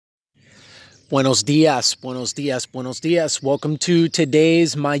Buenos dias, buenos dias, buenos dias. Welcome to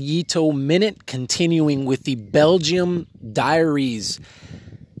today's Mayito Minute, continuing with the Belgium Diaries,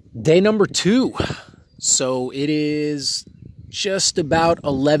 day number 2. So it is just about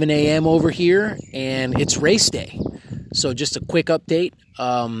 11 a.m. over here, and it's race day. So just a quick update.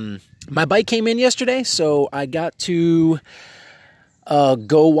 My bike came in yesterday, so I got to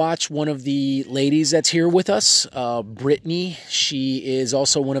go watch one of the ladies that's here with us, Brittany. She is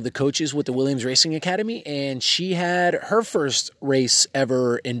also one of the coaches with the Williams Racing Academy, and she had her first race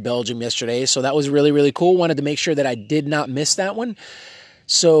ever in Belgium yesterday. So that was really, really cool. Wanted to make sure that I did not miss that one.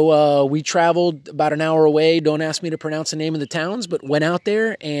 So we traveled about an hour away. Don't ask me to pronounce the name of the towns, but went out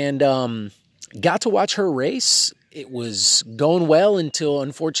there and got to watch her race. It was going well until,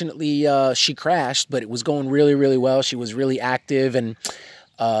 unfortunately, she crashed, but it was going really, really well. She was really active and,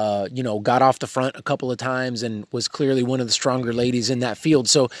 got off the front a couple of times and was clearly one of the stronger ladies in that field.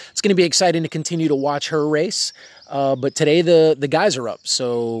 So it's going to be exciting to continue to watch her race. But today the guys are up.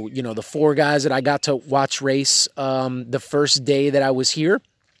 So, the 4 guys that I got to watch race the first day that I was here,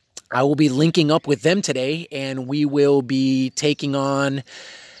 I will be linking up with them today, and we will be taking on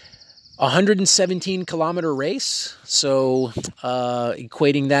 117-kilometer race. So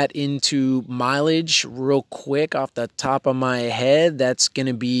equating that into mileage real quick off the top of my head, that's going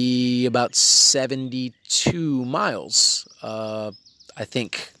to be about 72 miles, I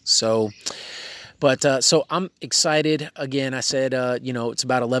think. So I'm excited. Again, I said, it's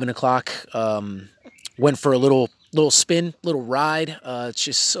about 11 o'clock. Went for a little spin, little ride. It's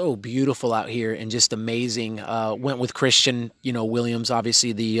just so beautiful out here and just amazing. Went with Christian, Williams,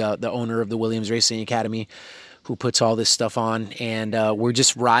 obviously the owner of the Williams Racing Academy, who puts all this stuff on. And we're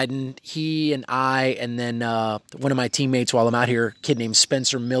just riding, he and I, and then one of my teammates while I'm out here, a kid named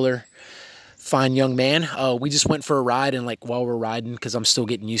Spencer Miller. Fine young man. We just went for a ride, and while we're riding, because I'm still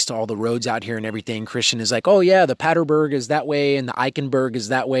getting used to all the roads out here and everything, Christian is like, oh yeah, the Paterberg is that way, and the Eichenberg is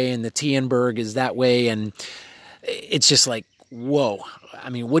that way, and the Tienberg is that way, and it's just like, whoa. I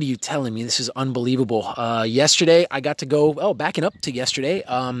mean, what are you telling me? This is unbelievable. Yesterday, I got to go, backing up to yesterday,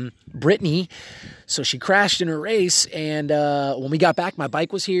 Brittany, so she crashed in her race, and when we got back, my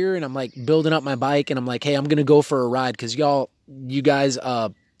bike was here, and I'm building up my bike, and I'm like, hey, I'm going to go for a ride, because you guys,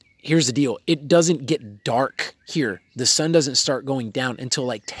 here's the deal. It doesn't get dark here. The sun doesn't start going down until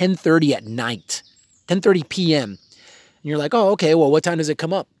 10:30 at night, 10:30 p.m. And you're like, oh, okay, well, what time does it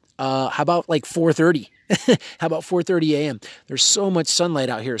come up? How about 4:30? How about 4:30 a.m.? There's so much sunlight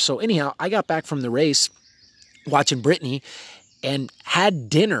out here. So anyhow, I got back from the race watching Brittany and had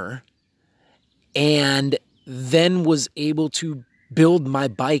dinner and then was able to build my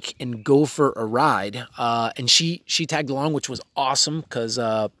bike and go for a ride. And she tagged along, which was awesome because,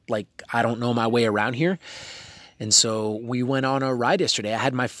 I don't know my way around here. And so we went on a ride yesterday. I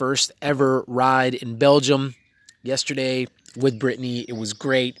had my first ever ride in Belgium yesterday with Brittany. It was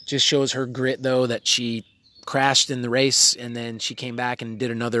great. Just shows her grit, though, that she crashed in the race and then she came back and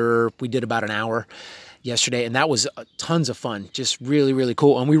we did about an hour yesterday, and that was tons of fun. Just really, really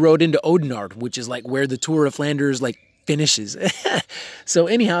cool. And we rode into Oudenaarde, which is where the Tour of Flanders finishes. So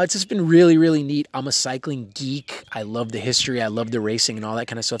anyhow, it's just been really, really neat. I'm a cycling geek. I love the history. I love the racing and all that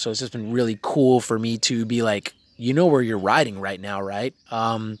kind of stuff. So it's just been really cool for me to be where you're riding right now, right?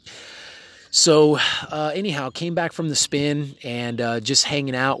 So anyhow, came back from the spin and just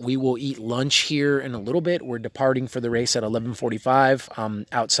hanging out. We will eat lunch here in a little bit. We're departing for the race at 11:45. I'm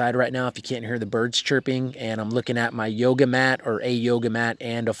outside right now if you can't hear the birds chirping, and I'm looking at my yoga mat or a yoga mat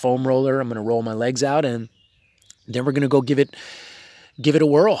and a foam roller. I'm going to roll my legs out, and then we're going to go give it a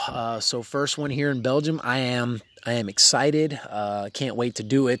whirl. So first one here in Belgium. I am excited. Can't wait to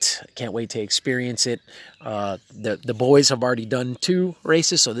do it. Can't wait to experience it. The boys have already done 2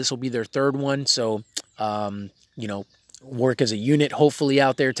 races, so this will be their 3rd one. So, work as a unit, hopefully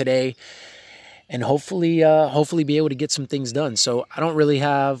out there today, and hopefully be able to get some things done. So I don't really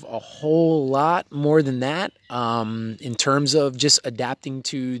have a whole lot more than that in terms of just adapting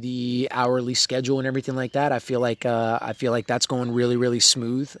to the hourly schedule and everything like that. I feel like that's going really, really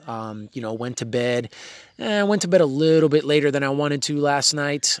smooth. Went to bed a little bit later than I wanted to last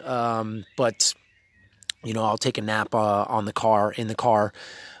night, but I'll take a nap in the car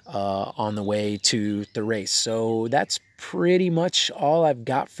on the way to the race. So that's pretty much all I've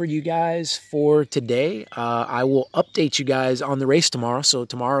got for you guys for today. I will update you guys on the race tomorrow. So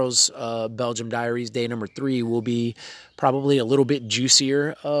tomorrow's Belgium Diaries day number 3 will be probably a little bit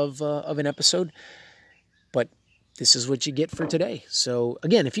juicier of an episode, but this is what you get for today. So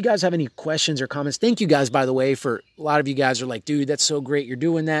again, if you guys have any questions or comments, thank you guys, by the way, for a lot of you guys are like, dude, that's so great. You're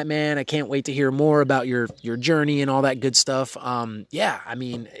doing that, man. I can't wait to hear more about your journey and all that good stuff. Yeah, I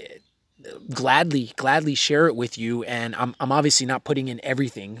mean, gladly share it with you. And I'm obviously not putting in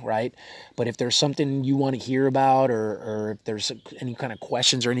everything, right? But if there's something you want to hear about, or if there's any kind of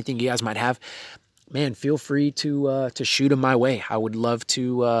questions or anything you guys might have, man, feel free to shoot them my way. I would love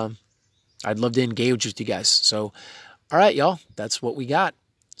to, I'd love to engage with you guys. So, all right, y'all, that's what we got.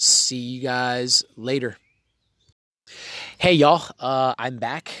 See you guys later. Hey, y'all, I'm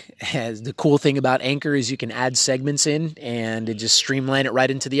back. As the cool thing about Anchor is you can add segments in and it just streamline it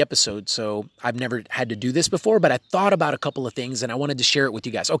right into the episode. So I've never had to do this before, but I thought about a couple of things and I wanted to share it with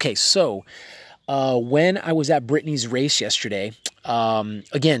you guys. Okay, so when I was at Brittany's race yesterday,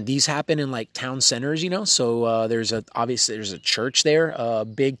 again, these happen in like town centers, so there's a church there, a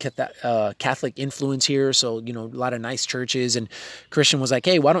big Catholic influence here. So, a lot of nice churches. And Christian was like,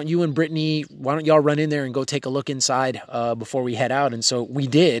 hey, why don't you and Brittany, why don't y'all run in there and go take a look inside before we head out? And so we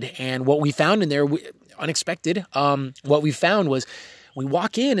did. And what we found in there, unexpected, what we found was, we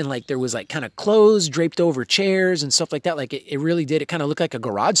walk in and like there was like kind of clothes draped over chairs and stuff like that. Like it really did. It kind of looked like a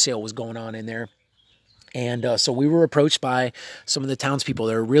garage sale was going on in there. And so we were approached by some of the townspeople.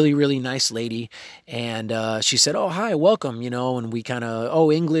 They're a really, really nice lady. And she said, oh, hi, welcome, and we kind of,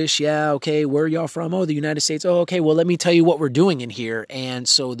 oh, English. Yeah. Okay. Where are y'all from? Oh, the United States. Oh, okay. Well, let me tell you what we're doing in here. And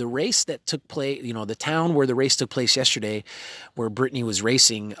so the race that took place, the town where the race took place yesterday, where Brittany was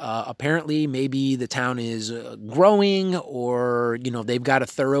racing, apparently maybe the town is growing, or, they've got a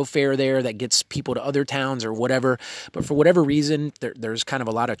thoroughfare there that gets people to other towns or whatever. But for whatever reason, there's kind of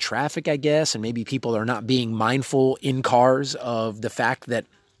a lot of traffic, I guess. And maybe people are not being mindful in cars of the fact that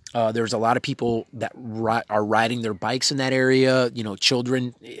there's a lot of people that are riding their bikes in that area.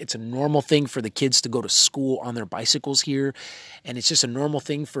 Children, it's a normal thing for the kids to go to school on their bicycles here. And it's just a normal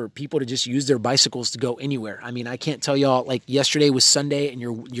thing for people to just use their bicycles to go anywhere. I mean, I can't tell y'all, like yesterday was Sunday and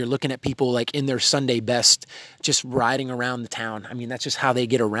you're looking at people like in their Sunday best, just riding around the town. I mean, that's just how they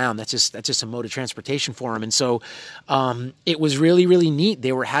get around. That's just a mode of transportation for them. And so it was really, really neat.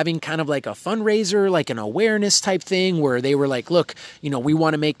 They were having kind of like a fundraiser, like an awareness type thing where they were like, look, we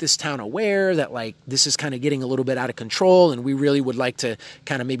want to make this town aware that like this is kind of getting a little bit out of control, and we really would like to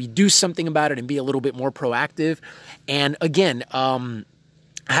kind of maybe do something about it and be a little bit more proactive. And again, I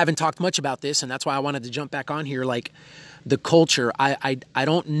haven't talked much about this, and that's why I wanted to jump back on here. Like the culture, I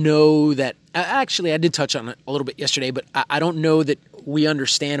don't know that, actually I did touch on it a little bit yesterday, but I don't know that we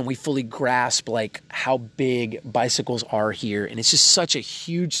understand and we fully grasp like how big bicycles are here. And it's just such a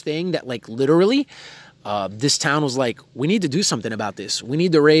huge thing that like literally this town was like, we need to do something about this. We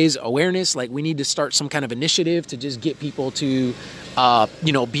need to raise awareness. Like we need to start some kind of initiative to just get people to,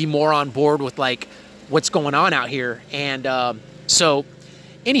 be more on board with like what's going on out here. And so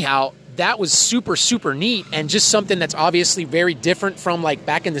anyhow, that was super, super neat, and just something that's obviously very different from like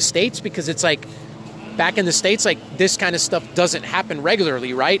back in the States, because it's like back in the States, like this kind of stuff doesn't happen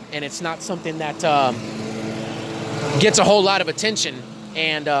regularly, right? And it's not something that gets a whole lot of attention.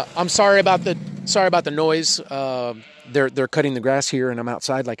 And I'm sorry about the noise. They're cutting the grass here, and I'm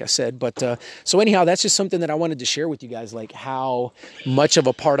outside, like I said. But so anyhow, that's just something that I wanted to share with you guys, like how much of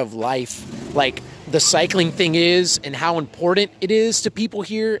a part of life, like the cycling thing is, and how important it is to people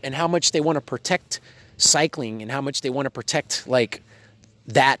here, and how much they want to protect cycling, and how much they want to protect like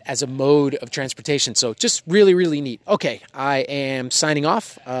that as a mode of transportation. So just really, really neat. Okay, I am signing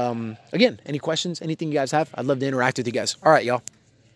off. Again, any questions, anything you guys have, I'd love to interact with you guys. All right, y'all.